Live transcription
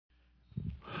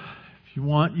If you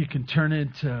want, you can turn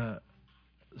into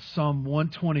Psalm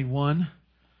 121. If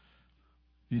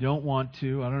you don't want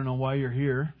to, I don't know why you're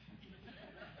here.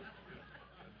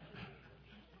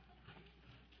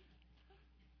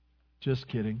 Just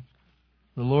kidding.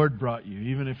 The Lord brought you,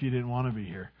 even if you didn't want to be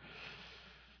here.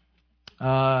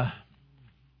 If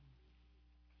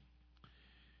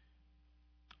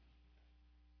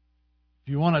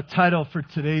you want a title for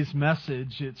today's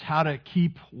message, it's How to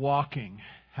Keep Walking.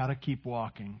 How to Keep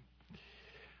Walking.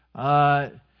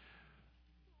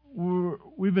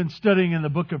 We've been studying in the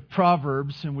book of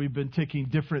Proverbs, and we've been taking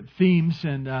different themes,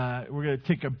 and we're going to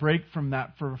take a break from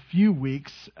that for a few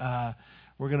weeks.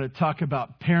 We're going to talk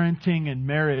about parenting and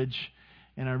marriage,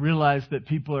 and I realize that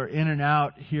people are in and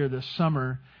out here this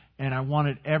summer, and I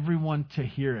wanted everyone to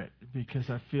hear it because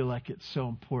I feel like it's so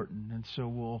important, and so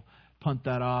we'll punt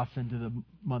that off into the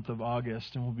month of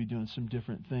August, and we'll be doing some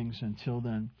different things until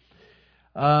then.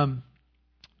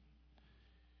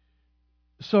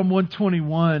 Psalm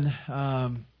 121,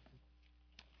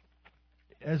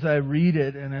 as I read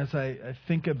it and as I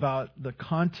think about the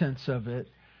contents of it,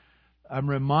 I'm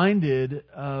reminded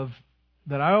of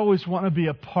that I always want to be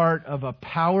a part of a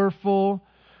powerful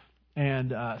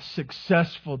and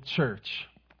successful church.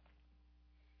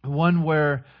 One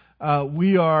where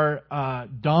we are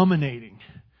dominating,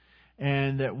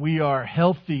 and that we are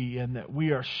healthy, and that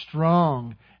we are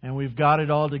strong, and we've got it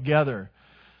all together.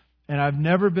 And I've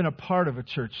never been a part of a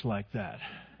church like that.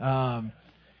 And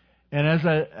as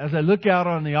I look out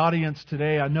on the audience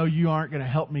today, I know you aren't going to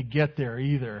help me get there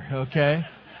either. Okay?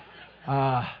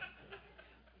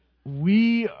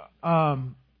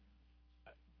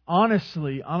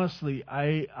 Honestly,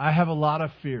 I have a lot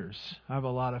of fears. I have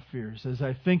a lot of fears as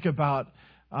I think about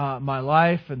my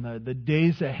life and the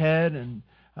days ahead, and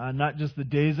not just the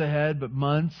days ahead, but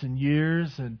months and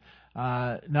years, and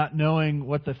not knowing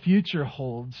what the future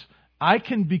holds. I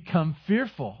can become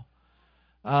fearful.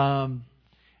 And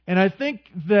I think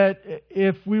that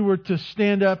if we were to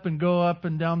stand up and go up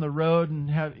and down the road and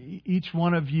have each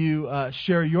one of you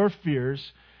share your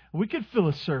fears, we could fill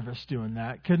a service doing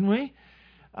that, couldn't we?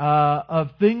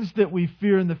 Of things that we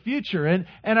fear in the future. And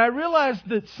I realize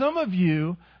that some of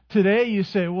you today, you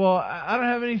say, well, I don't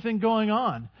have anything going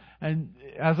on. And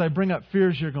as I bring up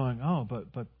fears, you're going, oh,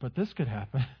 but this could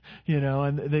happen,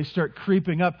 and they start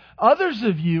creeping up. Others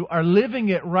of you are living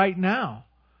it right now.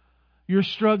 You're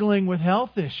struggling with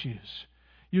health issues.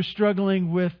 You're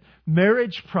struggling with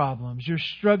marriage problems. You're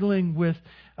struggling with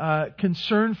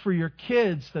concern for your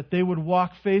kids, that they would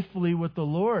walk faithfully with the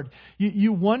Lord.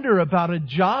 You wonder about a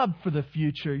job for the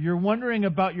future. You're wondering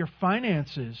about your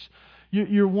finances.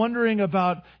 You're wondering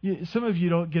about, some of you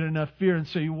don't get enough fear, and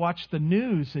so you watch the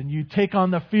news and you take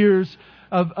on the fears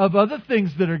of other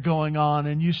things that are going on,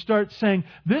 and you start saying,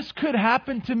 this could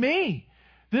happen to me.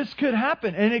 This could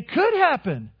happen, and it could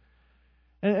happen.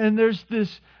 And there's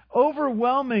this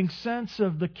overwhelming sense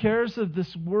of the cares of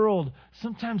this world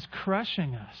sometimes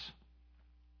crushing us.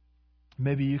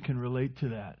 Maybe you can relate to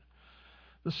that.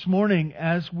 This morning,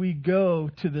 as we go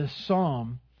to this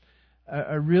psalm,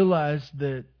 I realize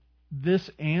that this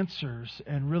answers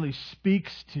and really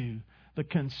speaks to the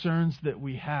concerns that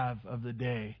we have of the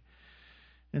day.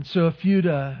 And so if you'd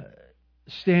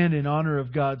stand in honor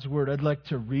of God's Word, I'd like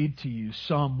to read to you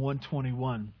Psalm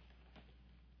 121.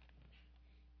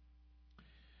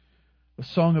 A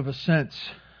Song of Ascents,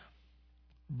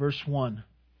 verse 1.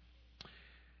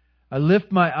 I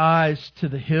lift my eyes to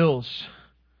the hills.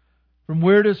 From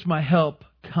where does my help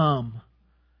come?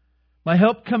 My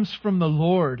help comes from the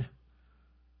Lord,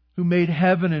 who made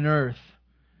heaven and earth.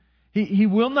 He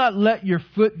will not let your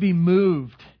foot be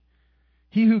moved.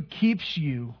 He who keeps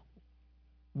you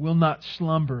will not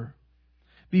slumber.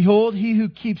 Behold, he who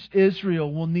keeps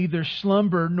Israel will neither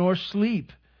slumber nor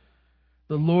sleep.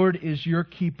 The Lord is your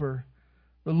keeper.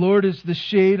 The Lord is the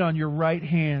shade on your right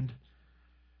hand.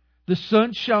 The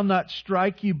sun shall not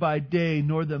strike you by day,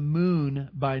 nor the moon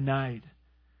by night.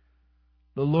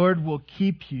 The Lord will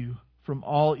keep you from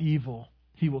all evil.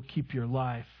 He will keep your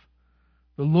life.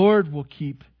 The Lord will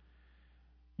keep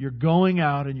your going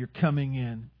out and your coming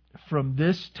in from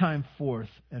this time forth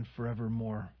and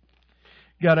forevermore.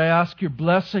 God, I ask your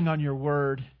blessing on your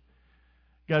word.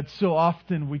 God, so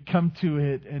often we come to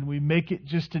it and we make it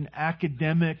just an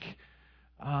academic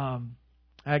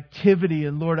activity.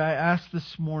 And Lord, I ask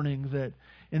this morning that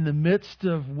in the midst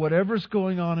of whatever's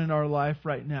going on in our life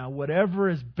right now, whatever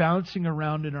is bouncing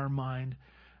around in our mind,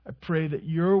 I pray that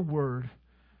your word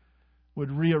would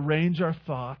rearrange our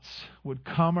thoughts, would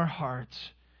calm our hearts,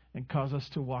 and cause us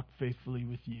to walk faithfully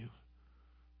with you.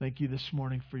 Thank you this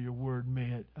morning for your word. May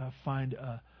it find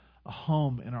a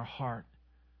home in our heart.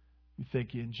 We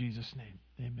thank you in Jesus' name.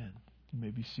 Amen. You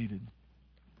may be seated.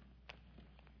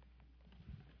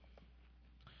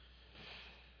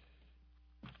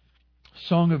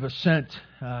 Song of Ascent.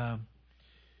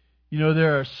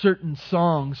 There are certain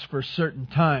songs for certain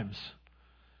times.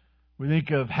 We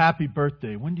think of Happy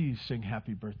Birthday. When do you sing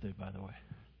Happy Birthday, by the way?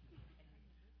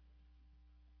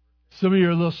 Some of you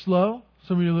are a little slow.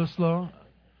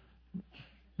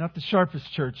 Not the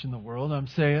sharpest church in the world, I'm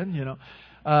saying,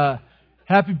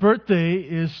 Happy Birthday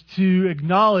is to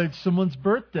acknowledge someone's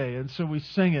birthday, and so we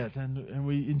sing it, and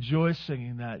we enjoy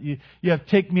singing that. You have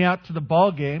Take Me Out to the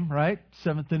Ball Game, right?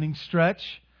 7th inning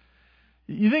stretch.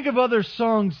 You think of other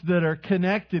songs that are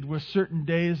connected with certain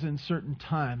days and certain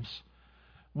times.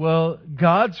 Well,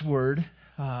 God's Word,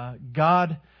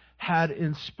 God had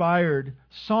inspired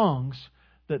songs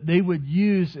that they would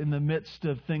use in the midst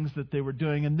of things that they were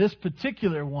doing. And this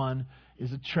particular one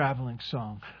is a traveling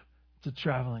song. It's a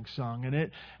traveling song. And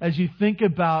as you think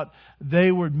about,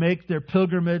 they would make their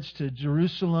pilgrimage to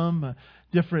Jerusalem,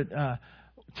 different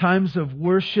times of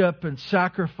worship and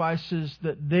sacrifices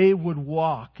that they would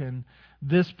walk. And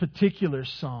this particular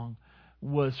song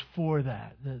was for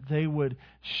that they would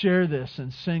share this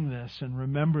and sing this and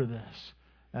remember this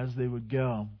as they would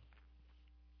go.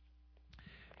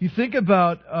 You think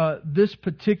about this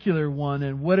particular one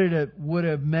and what it would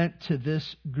have meant to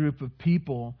this group of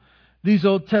people. These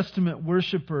Old Testament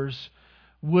worshipers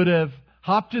would have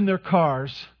hopped in their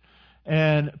cars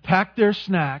and packed their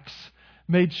snacks,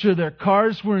 made sure their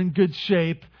cars were in good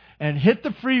shape, and hit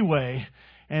the freeway,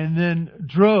 and then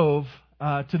drove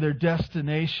to their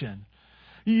destination.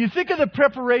 You think of the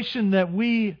preparation that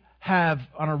we have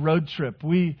on a road trip.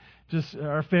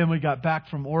 Our family got back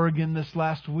from Oregon this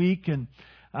last week, and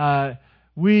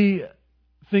we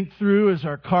think through, is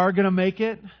our car going to make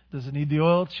it? Does it need the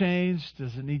oil changed?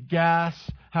 Does it need gas?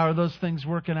 How are those things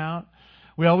working out?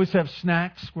 We always have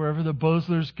snacks wherever the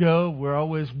Boslers go. We're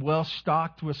always well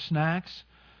stocked with snacks.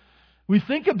 We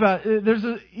think about,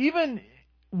 even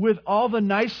with all the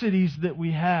niceties that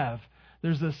we have,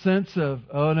 there's a sense of,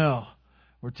 oh no,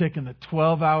 we're taking the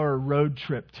 12-hour road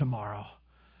trip tomorrow.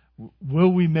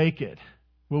 Will we make it?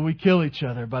 Will we kill each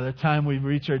other by the time we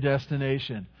reach our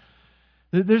destination?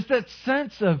 There's that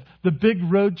sense of the big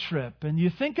road trip. And you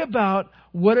think about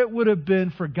what it would have been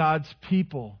for God's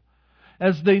people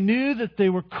as they knew that they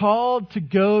were called to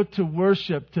go to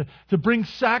worship, to bring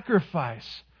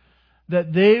sacrifice,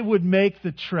 that they would make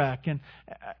the trek. And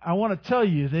I want to tell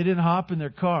you, they didn't hop in their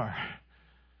car.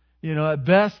 At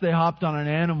best they hopped on an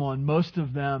animal, and most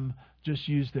of them just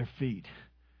used their feet.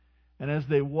 And as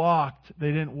they walked, they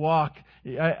didn't walk.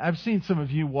 I've seen some of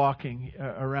you walking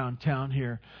around town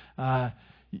here. I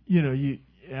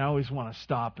always want to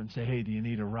stop and say, hey, do you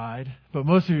need a ride? But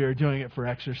most of you are doing it for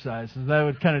exercise, and that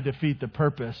would kind of defeat the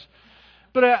purpose.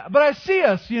 But I see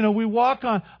us, we walk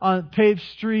on paved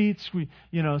streets.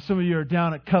 Some of you are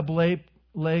down at Cub Lake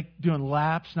doing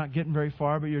laps, not getting very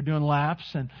far, but you're doing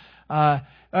laps. And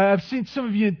I've seen some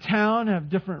of you in town have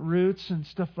different routes and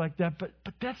stuff like that, but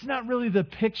that's not really the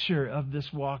picture of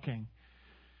this walking.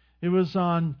 It was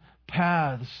on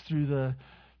paths through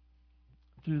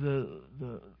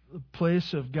the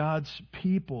place of God's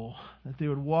people, that they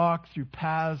would walk through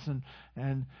paths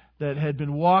and that had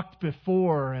been walked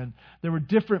before, and there were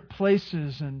different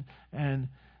places and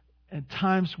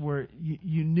times where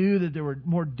you knew that there were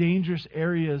more dangerous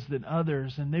areas than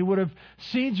others. And they would have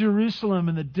seen Jerusalem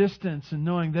in the distance and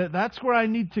knowing that that's where I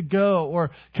need to go. Or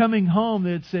coming home,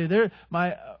 they'd say,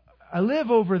 I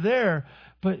live over there,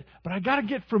 but I got to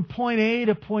get from point A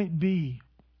to point B.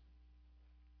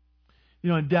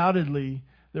 Undoubtedly,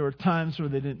 there were times where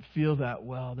they didn't feel that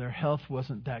well. Their health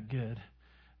wasn't that good.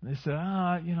 And they said,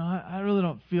 I really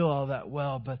don't feel all that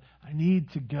well, but I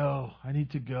need to go. I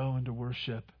need to go into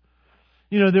worship.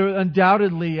 There were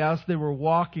undoubtedly, as they were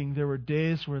walking, there were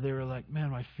days where they were like, man,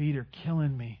 my feet are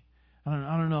killing me. I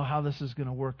don't know how this is going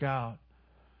to work out.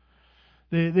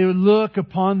 They would look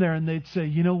upon there and they'd say,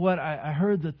 you know what, I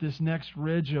heard that this next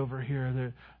ridge over here,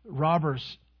 the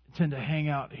robbers tend to hang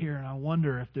out here, and I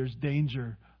wonder if there's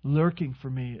danger lurking for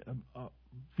me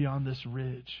beyond this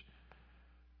ridge.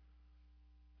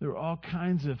 There were all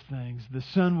kinds of things. The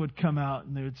sun would come out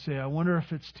and they would say, I wonder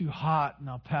if it's too hot and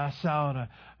I'll pass out.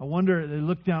 I wonder, they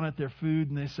looked down at their food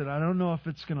and they said, I don't know if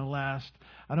it's going to last.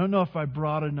 I don't know if I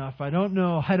brought enough. I don't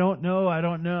know.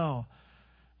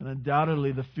 And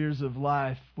undoubtedly the fears of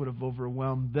life would have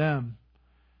overwhelmed them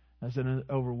as it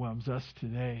overwhelms us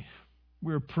today.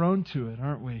 We're prone to it,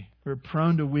 aren't we? We're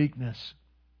prone to weakness.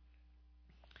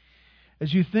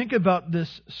 As you think about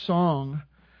this song,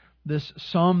 this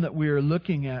psalm that we are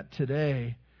looking at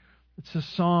today, it's a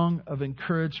song of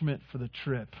encouragement for the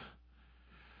trip.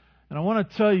 And I want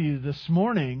to tell you this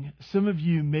morning, some of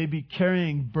you may be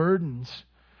carrying burdens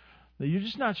that you're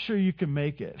just not sure you can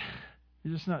make it.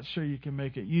 You're just not sure you can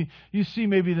make it. You see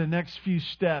maybe the next few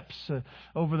steps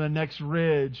over the next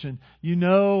ridge, and you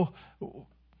know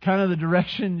kind of the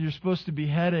direction you're supposed to be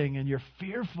heading, and you're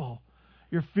fearful.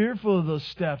 You're fearful of those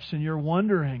steps, and you're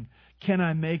wondering, can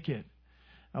I make it?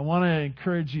 I want to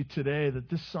encourage you today that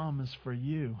this psalm is for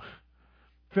you.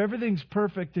 If everything's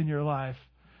perfect in your life,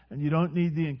 and you don't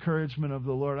need the encouragement of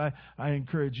the Lord, I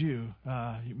encourage you,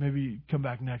 maybe come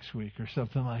back next week or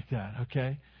something like that,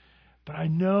 okay? But I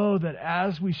know that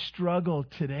as we struggle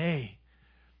today,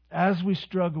 as we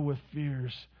struggle with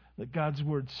fears, that God's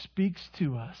Word speaks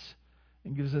to us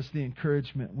and gives us the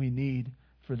encouragement we need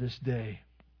for this day.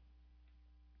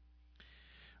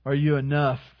 Are you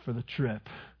enough for the trip?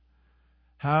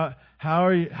 How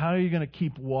are you going to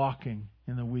keep walking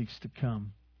in the weeks to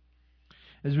come?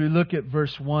 As we look at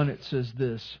verse 1, it says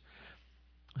this.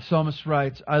 The psalmist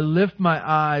writes, I lift my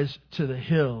eyes to the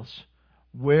hills.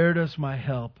 Where does my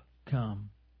help come?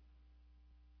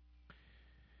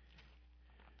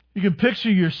 You can picture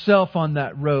yourself on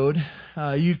that road.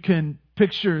 You can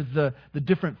picture the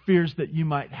different fears that you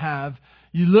might have.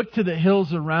 You look to the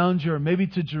hills around you, or maybe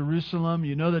to Jerusalem.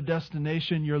 You know the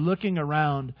destination. You're looking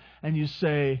around and you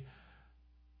say,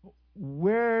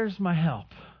 where's my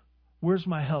help? Where's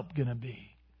my help going to be?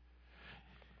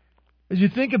 As you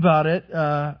think about it,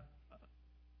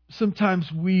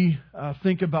 sometimes we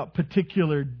think about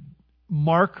particular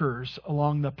markers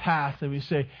along the path, and we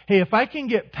say, hey, if I can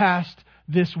get past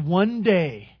this one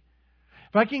day,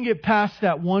 if I can get past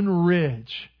that one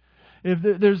ridge, if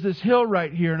there's this hill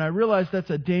right here, and I realize that's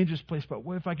a dangerous place, but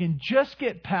if I can just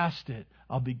get past it,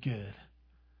 I'll be good.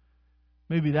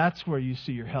 Maybe that's where you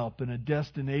see your help, in a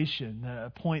destination, a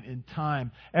point in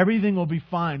time. Everything will be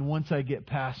fine once I get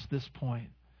past this point.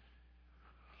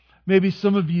 Maybe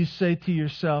some of you say to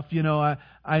yourself,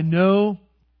 I know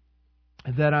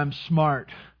that I'm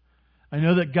smart. I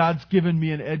know that God's given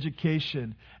me an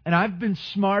education. And I've been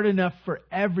smart enough for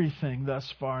everything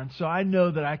thus far. And so I know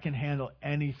that I can handle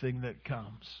anything that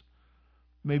comes.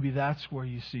 Maybe that's where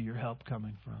you see your help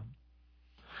coming from.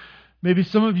 Maybe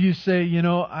some of you say,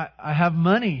 I have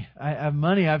money. I have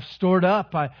money. I've stored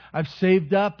up. I've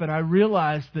saved up. And I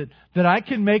realize that I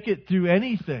can make it through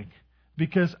anything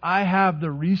because I have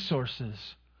the resources.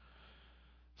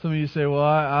 Some of you say, well,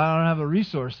 I don't have the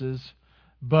resources,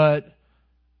 but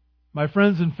my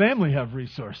friends and family have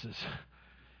resources.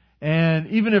 And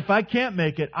even if I can't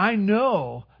make it, I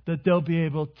know that they'll be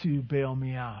able to bail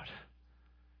me out.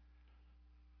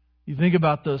 You think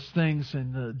about those things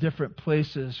in the different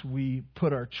places we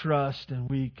put our trust and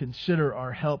we consider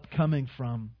our help coming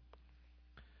from.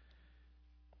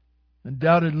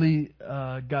 Undoubtedly,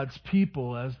 God's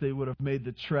people, as they would have made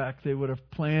the trek, they would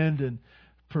have planned and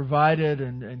provided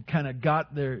and kind of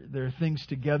got their things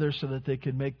together so that they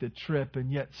could make the trip.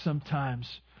 And yet sometimes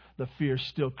the fears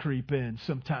still creep in.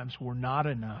 Sometimes we're not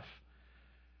enough.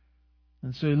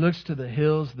 And so he looks to the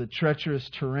hills, the treacherous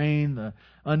terrain, the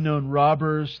unknown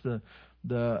robbers,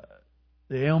 the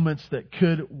ailments that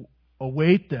could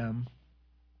await them.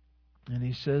 And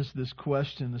he says this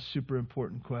question, this super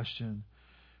important question: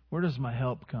 where does my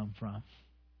help come from?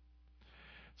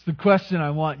 It's the question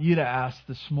I want you to ask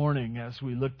this morning as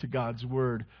we look to God's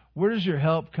Word. Where does your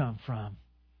help come from?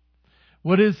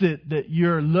 What is it that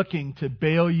you're looking to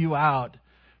bail you out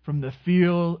from the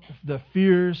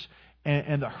fears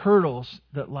and the hurdles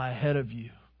that lie ahead of you?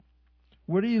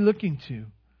 What are you looking to?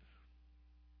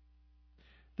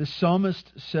 The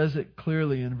psalmist says it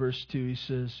clearly in verse 2. He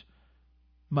says,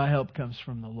 my help comes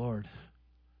from the Lord.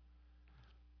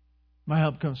 My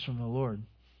help comes from the Lord.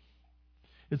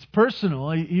 It's personal.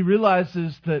 He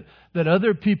realizes that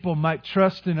other people might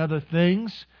trust in other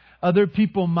things. Other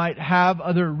people might have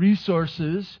other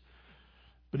resources.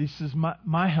 But he says,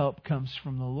 my help comes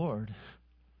from the Lord.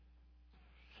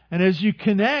 And as you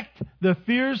connect the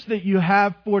fears that you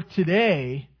have for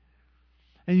today,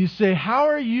 and you say, how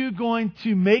are you going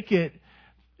to make it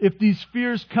if these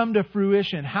fears come to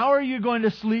fruition? How are you going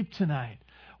to sleep tonight?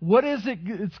 What is it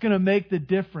that's going to make the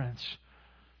difference?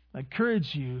 I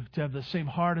encourage you to have the same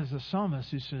heart as the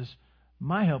psalmist who says,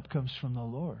 my help comes from the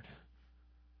Lord.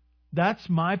 That's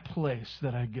my place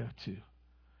that I go to.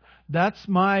 That's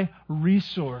my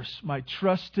resource, my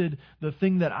trusted, the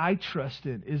thing that I trust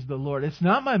in is the Lord. It's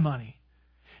not my money.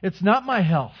 It's not my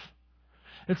health.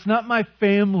 It's not my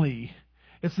family.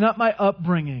 It's not my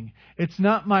upbringing. It's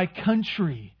not my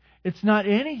country. It's not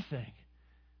anything.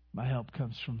 My help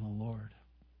comes from the Lord.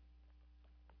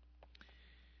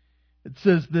 It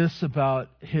says this about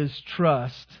his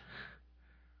trust.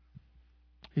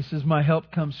 He says, my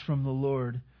help comes from the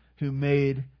Lord who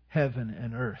made heaven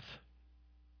and earth.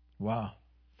 Wow.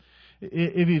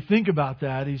 If you think about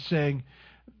that, he's saying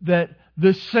that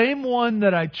the same one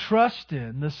that I trust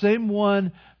in, the same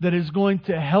one that is going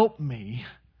to help me,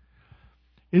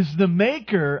 is the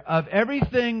maker of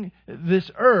everything,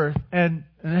 this earth and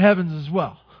the heavens as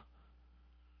well.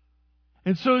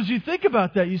 And so as you think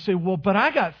about that, you say, well, but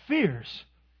I got fears.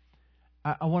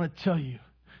 I want to tell you,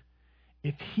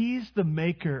 if He's the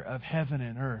maker of heaven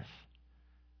and earth,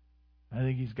 I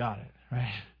think He's got it,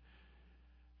 right?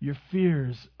 Your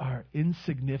fears are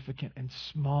insignificant and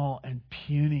small and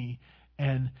puny,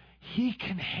 and He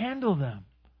can handle them.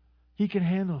 He can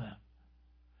handle them.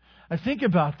 I think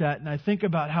about that, and I think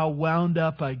about how wound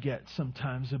up I get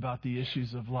sometimes about the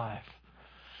issues of life.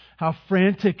 How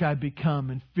frantic I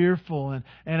become and fearful,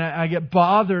 and I get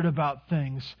bothered about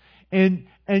things. And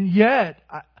yet,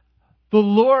 the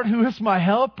Lord who is my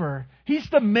helper, He's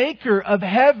the maker of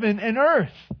heaven and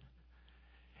earth.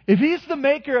 If He's the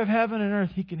maker of heaven and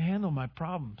earth, He can handle my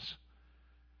problems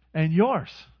and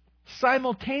yours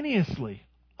simultaneously.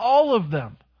 All of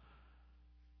them.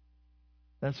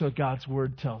 That's what God's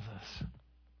Word tells us.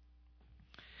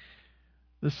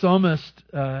 The psalmist,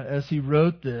 as he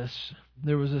wrote this,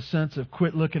 there was a sense of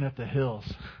quit looking at the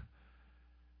hills.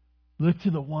 Look to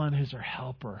the one who's our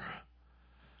helper.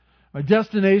 My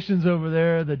destination's over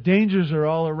there. The dangers are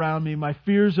all around me. My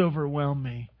fears overwhelm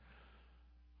me.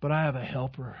 But I have a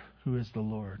helper who is the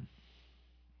Lord.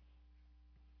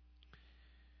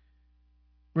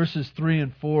 Verses 3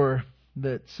 and 4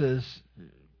 that says,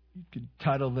 you could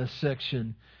title this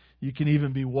section, you can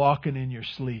even be walking in your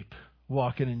sleep.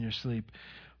 Walking in your sleep.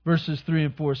 Verses 3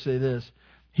 and 4 say this,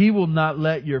 He will not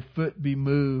let your foot be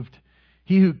moved.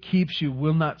 He who keeps you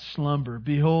will not slumber.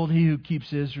 Behold, He who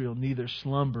keeps Israel neither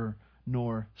slumber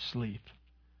nor sleep.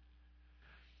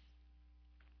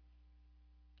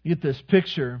 You get this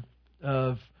picture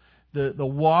of the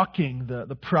walking,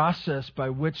 the process by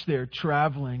which they're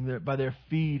traveling by their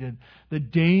feet, and the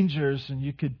dangers, and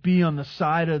you could be on the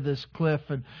side of this cliff,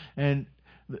 and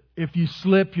if you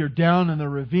slip, you're down in the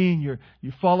ravine,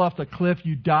 you fall off the cliff,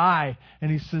 you die.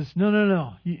 And He says,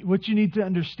 no. What you need to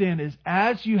understand is,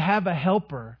 as you have a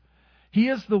helper, He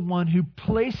is the one who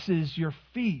places your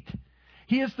feet.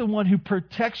 He is the one who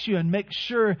protects you and makes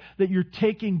sure that you're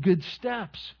taking good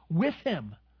steps with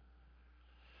Him.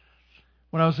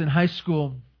 When I was in high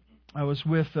school, I was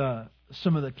with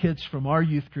some of the kids from our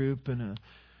youth group and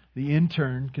the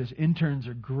intern, because interns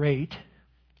are great.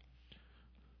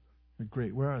 They're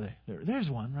great. Where are they? There's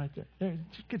one right there.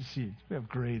 It's good to see you. We have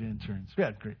great interns. We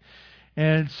have great.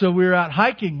 And so we were out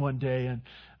hiking one day, and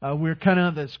we were kind of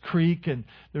on this creek, and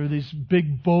there were these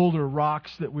big boulder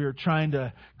rocks that we were trying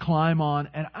to climb on,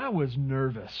 and I was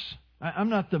nervous. I'm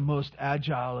not the most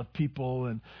agile of people,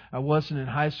 and I wasn't in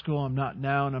high school. I'm not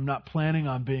now, and I'm not planning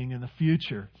on being in the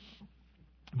future.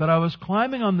 But I was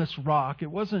climbing on this rock. It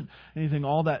wasn't anything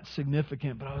all that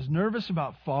significant, but I was nervous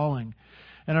about falling.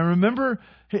 And I remember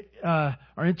our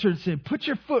intern saying, "Put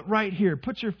your foot right here.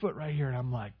 Put your foot right here." And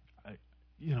I'm like,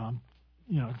 I'm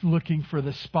looking for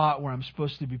the spot where I'm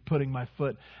supposed to be putting my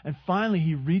foot. And finally,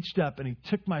 he reached up and he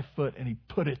took my foot and he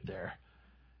put it there.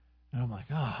 And I'm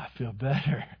like, I feel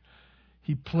better.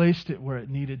 He placed it where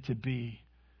it needed to be.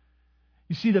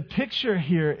 You see, the picture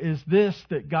here is this,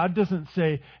 that God doesn't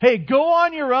say, "Hey, go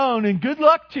on your own and good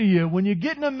luck to you. When you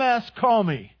get in a mess, call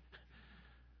me."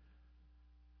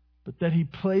 But that He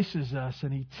places us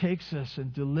and He takes us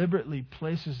and deliberately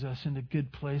places us into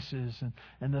good places.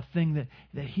 And the thing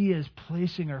that He is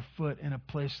placing our foot in a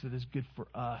place that is good for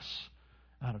us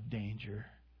out of danger.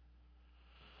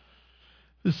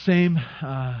 The same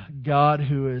God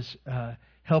who is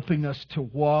helping us to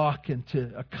walk and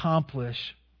to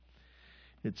accomplish.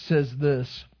 It says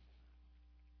this,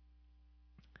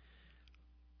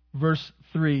 verse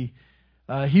 3,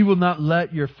 He will not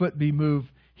let your foot be moved.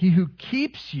 He who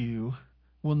keeps you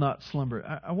will not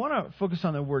slumber. I want to focus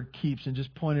on the word keeps and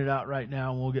just point it out right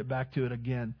now, and we'll get back to it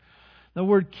again. The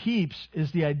word keeps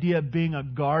is the idea of being a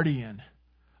guardian,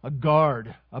 a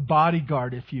guard, a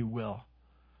bodyguard, if you will.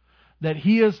 That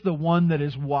He is the one that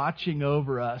is watching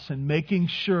over us and making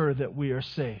sure that we are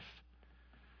safe.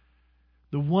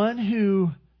 The one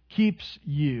who keeps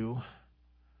you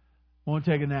won't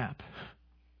take a nap.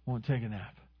 Won't take a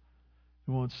nap.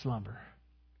 He won't slumber.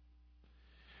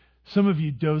 Some of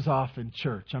you doze off in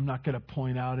church. I'm not going to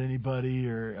point out anybody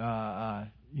or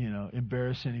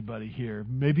embarrass anybody here.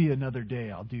 Maybe another day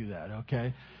I'll do that.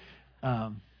 Okay.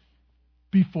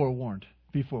 Be forewarned.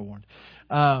 Be forewarned.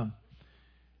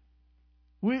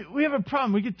 We have a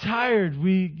problem. We get tired.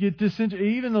 We get disinterested.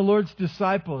 Even the Lord's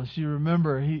disciples, you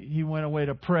remember, he went away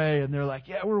to pray, and they're like,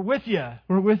 yeah, we're with you.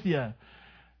 We're with you. And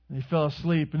he fell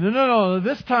asleep. And no,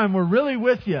 this time we're really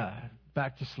with you.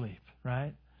 Back to sleep,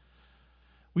 right?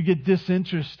 We get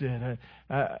disinterested.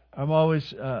 I'm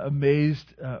always amazed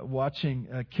watching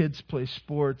kids play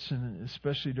sports, and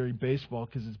especially during baseball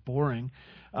because it's boring.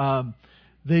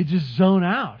 They just zone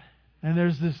out. And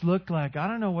there's this look like, I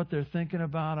don't know what they're thinking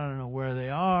about. I don't know where they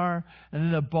are. And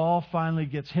then the ball finally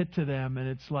gets hit to them. And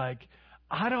it's like,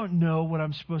 I don't know what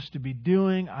I'm supposed to be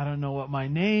doing. I don't know what my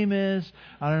name is.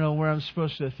 I don't know where I'm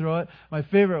supposed to throw it. My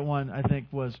favorite one, I think,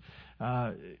 was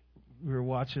we were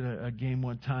watching a game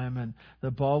one time. And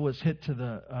the ball was hit to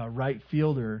the right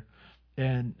fielder.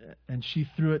 And she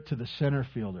threw it to the center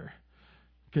fielder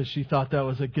because she thought that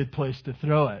was a good place to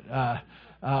throw it.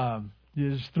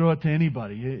 You just throw it to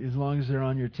anybody as long as they're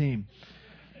on your team.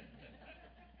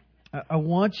 I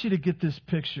want you to get this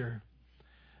picture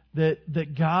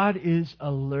that God is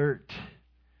alert.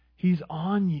 He's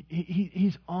on you.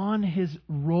 He's on His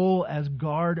role as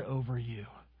guard over you.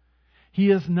 He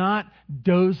is not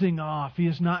dozing off. He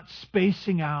is not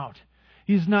spacing out.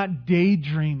 He is not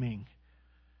daydreaming.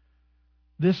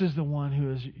 This is the one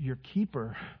who is your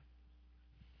keeper.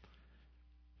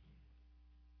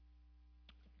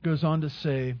 Goes on to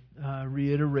say,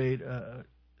 reiterate a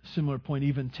similar point,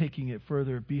 even taking it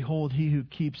further. Behold, He who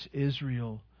keeps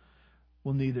Israel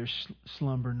will neither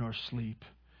slumber nor sleep.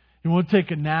 He won't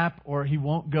take a nap, or He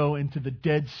won't go into the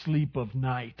dead sleep of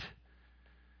night.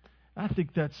 I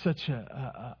think that's such an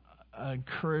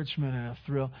encouragement and a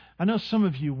thrill. I know some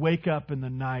of you wake up in the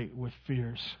night with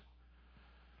fears.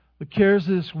 The cares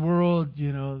of this world,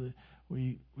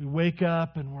 we wake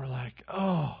up and we're like,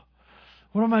 oh,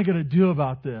 what am I going to do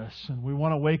about this? And we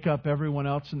want to wake up everyone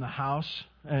else in the house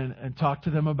and talk to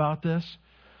them about this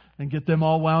and get them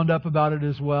all wound up about it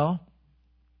as well.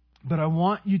 But I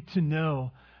want you to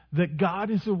know that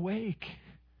God is awake.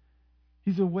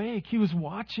 He's awake. He was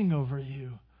watching over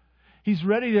you. He's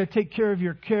ready to take care of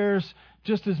your cares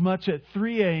just as much at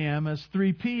 3 a.m. as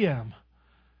 3 p.m.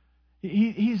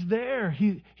 He's there.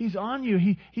 He's on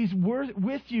you. He's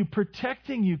with you,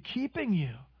 protecting you, keeping you.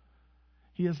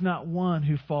 He is not one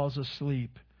who falls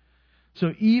asleep.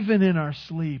 So even in our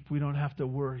sleep, we don't have to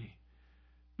worry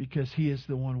because He is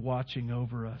the one watching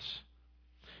over us.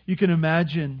 You can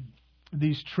imagine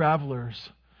these travelers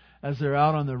as they're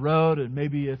out on the road, and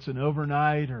maybe it's an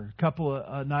overnight or a couple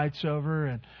of nights over,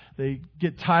 and they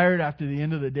get tired after the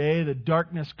end of the day. The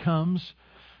darkness comes.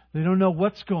 They don't know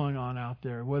what's going on out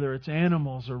there, whether it's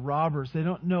animals or robbers. They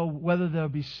don't know whether they'll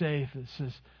be safe. It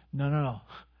says, no.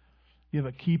 You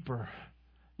have a keeper.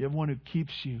 You have one who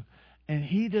keeps you. And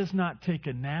He does not take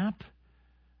a nap,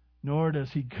 nor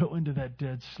does He go into that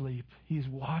dead sleep. He's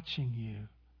watching you.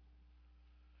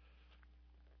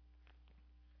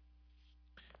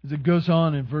 As it goes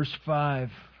on in verse 5,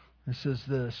 it says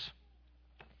this.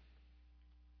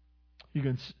 You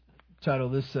can title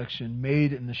this section,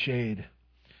 Made in the Shade.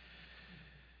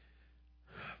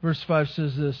 Verse 5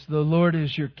 says this, the Lord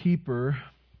is your keeper.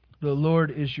 The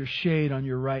Lord is your shade on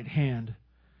your right hand.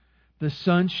 The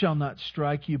sun shall not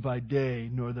strike you by day,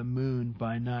 nor the moon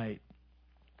by night.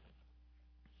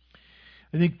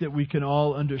 I think that we can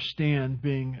all understand,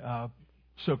 being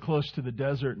so close to the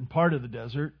desert and part of the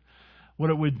desert,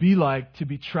 what it would be like to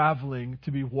be traveling,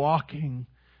 to be walking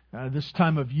this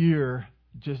time of year,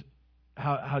 just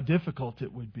how difficult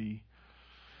it would be.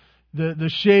 The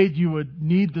shade, you would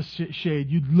need the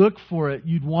shade. You'd look for it.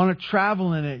 You'd want to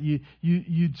travel in it.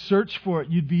 You'd search for it.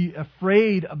 You'd be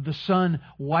afraid of the sun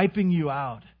wiping you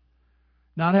out.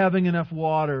 Not having enough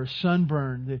water,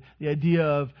 sunburn, the idea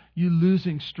of you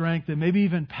losing strength and maybe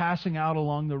even passing out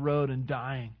along the road and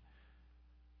dying.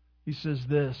 He says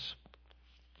this.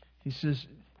 He says,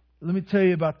 let me tell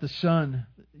you about the sun.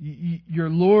 Your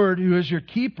Lord, who is your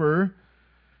keeper,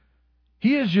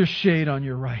 He is your shade on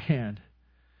your right hand.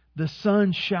 The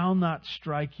sun shall not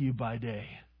strike you by day.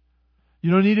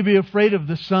 You don't need to be afraid of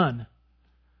the sun.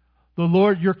 The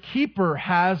Lord, your keeper,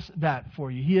 has that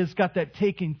for you. He has got that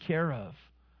taken care of.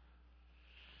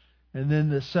 And then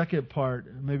the second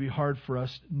part, may be hard for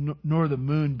us, nor the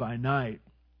moon by night.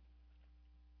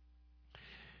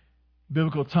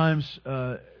 Biblical times,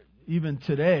 even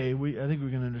today, I think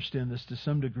we can understand this to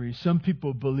some degree. Some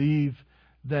people believe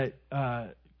that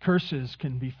curses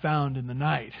can be found in the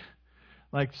night.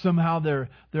 Like somehow there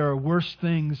are worse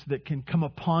things that can come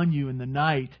upon you in the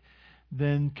night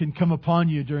than can come upon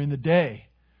you during the day.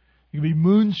 You can be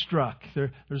moonstruck.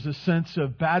 There's a sense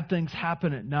of bad things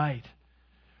happen at night.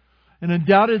 And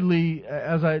undoubtedly,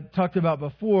 as I talked about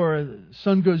before, the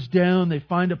sun goes down, they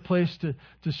find a place to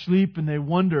sleep, and they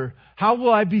wonder, how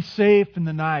will I be safe in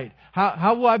the night?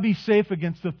 How will I be safe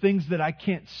against the things that I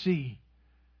can't see?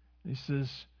 He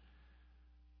says,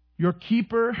 your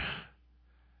keeper,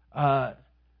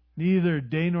 neither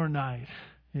day nor night.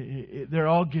 They're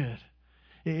all good.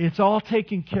 It's all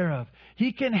taken care of.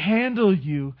 He can handle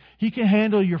you. He can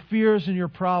handle your fears and your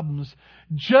problems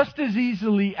just as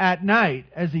easily at night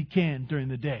as He can during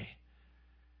the day.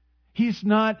 He's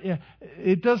not,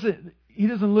 he doesn't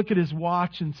look at His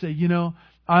watch and say,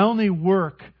 I only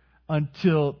work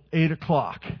until 8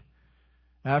 o'clock.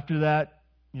 After that,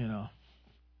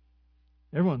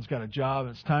 everyone's got a job.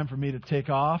 It's time for me to take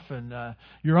off, and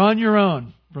you're on your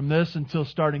own from this until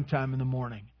starting time in the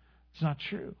morning. It's not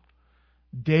true.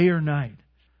 Day or night,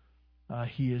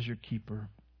 He is your keeper.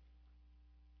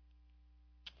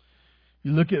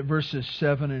 You look at verses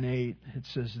 7 and 8, it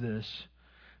says this,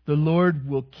 the Lord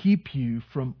will keep you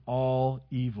from all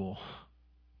evil.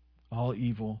 All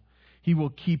evil. He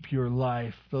will keep your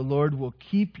life. The Lord will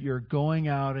keep your going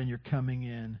out and your coming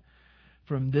in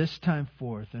from this time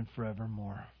forth and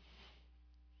forevermore.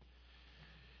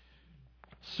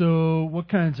 So, what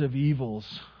kinds of evils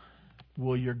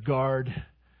will your guard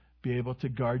be able to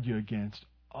guard you against?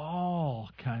 All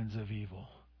kinds of evil.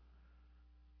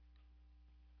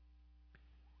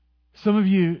 Some of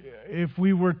you, if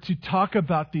we were to talk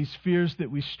about these fears that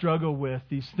we struggle with,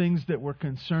 these things that we're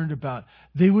concerned about,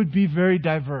 they would be very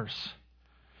diverse.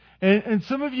 And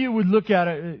some of you would look at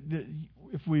it,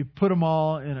 if we put them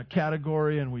all in a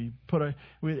category and we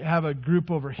have a group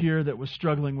over here that was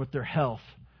struggling with their health.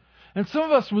 And some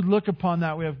of us would look upon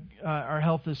that. We have our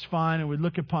health is fine, and we'd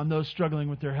look upon those struggling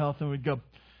with their health, and we'd go,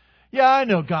 yeah, I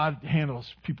know God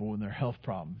handles people with their health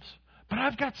problems, but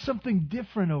I've got something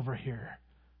different over here.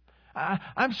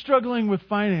 I'm struggling with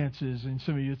finances, and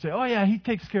some of you would say, oh yeah, He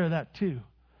takes care of that too.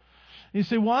 And you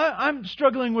say, well, I'm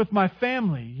struggling with my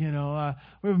family. We have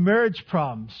marriage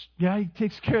problems. Yeah, He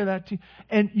takes care of that too.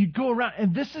 And you go around,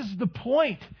 and this is the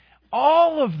point.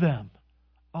 All of them.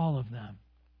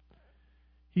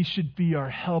 He should be our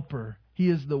helper. He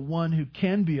is the one who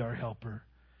can be our helper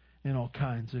in all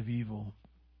kinds of evil.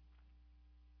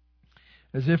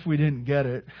 As if we didn't get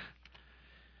it,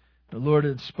 the Lord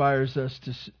inspires us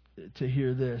to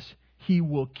hear this. He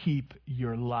will keep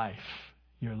your life.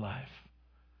 Your life.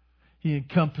 He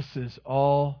encompasses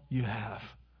all you have.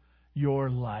 Your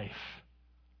life.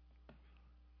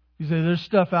 You say, there's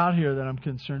stuff out here that I'm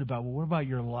concerned about. Well, what about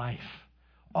your life?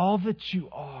 All that you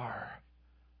are.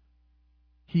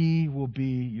 He will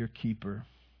be your keeper.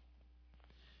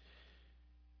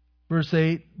 Verse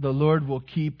 8, the Lord will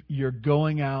keep your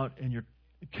going out and your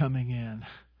coming in.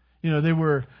 They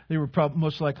were probably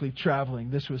most likely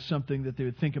traveling. This was something that they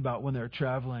would think about when they were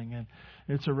traveling. And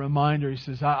it's a reminder. He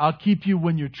says, I'll keep you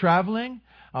when you're traveling.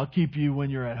 I'll keep you when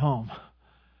you're at home.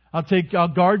 I'll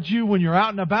guard you when you're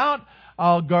out and about.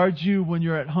 I'll guard you when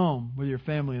you're at home with your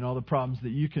family and all the problems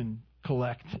that you can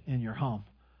collect in your home.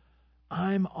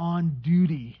 I'm on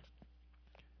duty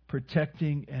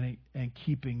protecting and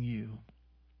keeping you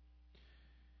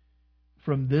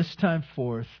from this time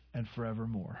forth and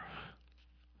forevermore.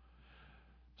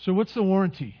 So what's the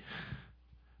warranty?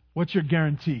 What's your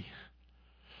guarantee?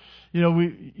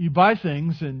 You buy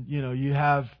things and you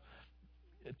have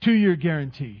a 2-year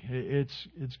guarantee.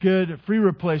 It's good, a free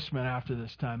replacement after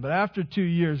this time. But after 2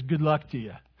 years, good luck to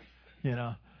you.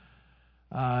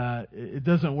 It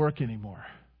doesn't work anymore.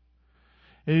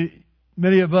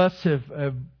 Many of us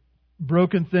have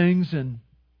broken things and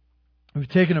we've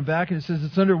taken them back, and it says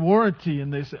it's under warranty,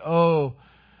 and they say, oh,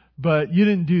 but you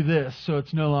didn't do this, so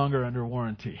it's no longer under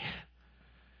warranty.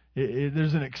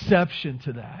 There's an exception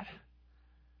to that.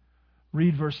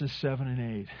 Read verses 7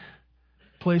 and 8.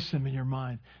 Place them in your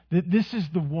mind. This is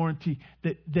the warranty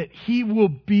that He will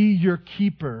be your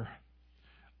keeper.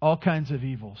 All kinds of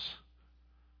evils.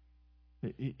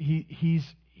 He's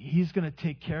going to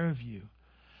take care of you.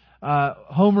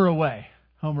 Home or away?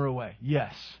 Home or away?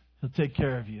 Yes. He'll take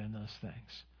care of you in those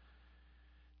things.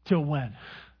 Till when?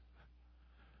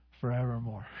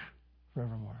 Forevermore.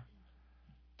 Forevermore.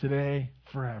 Today,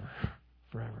 forever.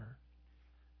 Forever.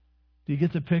 Do you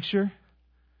get the picture?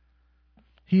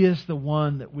 He is the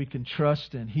one that we can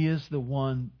trust in. He is the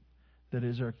one that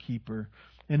is our keeper.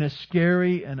 In a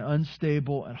scary and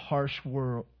unstable and harsh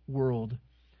world,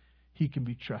 He can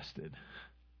be trusted.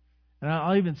 And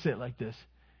I'll even say it like this.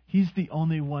 He's the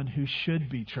only one who should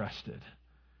be trusted.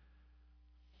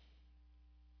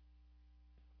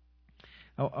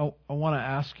 I want to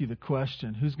ask you the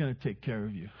question, who's going to take care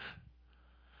of you?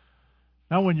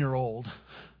 Not when you're old.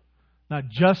 Not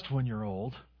just when you're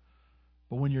old.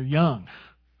 But when you're young,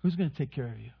 who's going to take care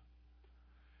of you?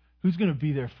 Who's going to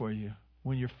be there for you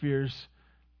when your fears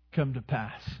come to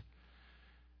pass?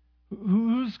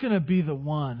 Who's going to be the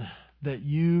one that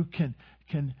you can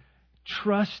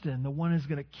trust in, the one who's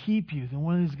going to keep you, the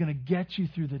one who's going to get you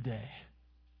through the day?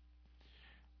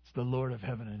 It's the Lord of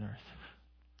heaven and earth.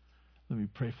 Let me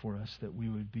pray for us that we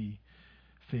would be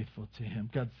faithful to Him.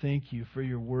 God, thank you for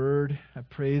your word. I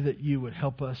pray that you would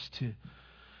help us to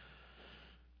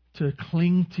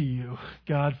cling to you.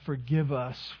 God, forgive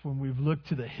us when we've looked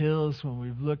to the hills, when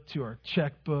we've looked to our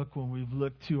checkbook, when we've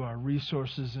looked to our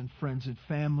resources and friends and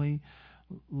family.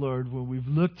 Lord, when we've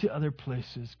looked to other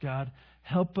places, God,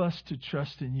 help us to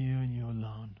trust in you and you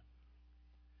alone.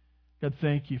 God,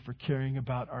 thank you for caring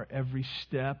about our every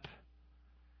step.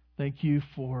 Thank you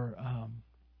for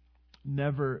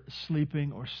never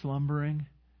sleeping or slumbering.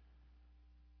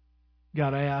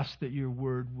 God, I ask that your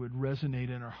word would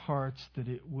resonate in our hearts, that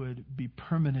it would be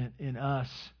permanent in us,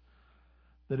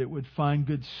 that it would find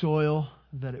good soil,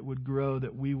 that it would grow,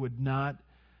 that we would not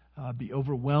be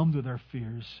overwhelmed with our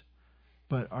fears,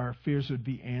 but our fears would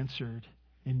be answered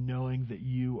in knowing that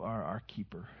you are our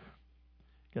keeper.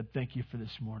 God, thank you for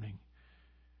this morning.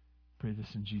 Pray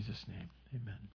this in Jesus' name. Amen.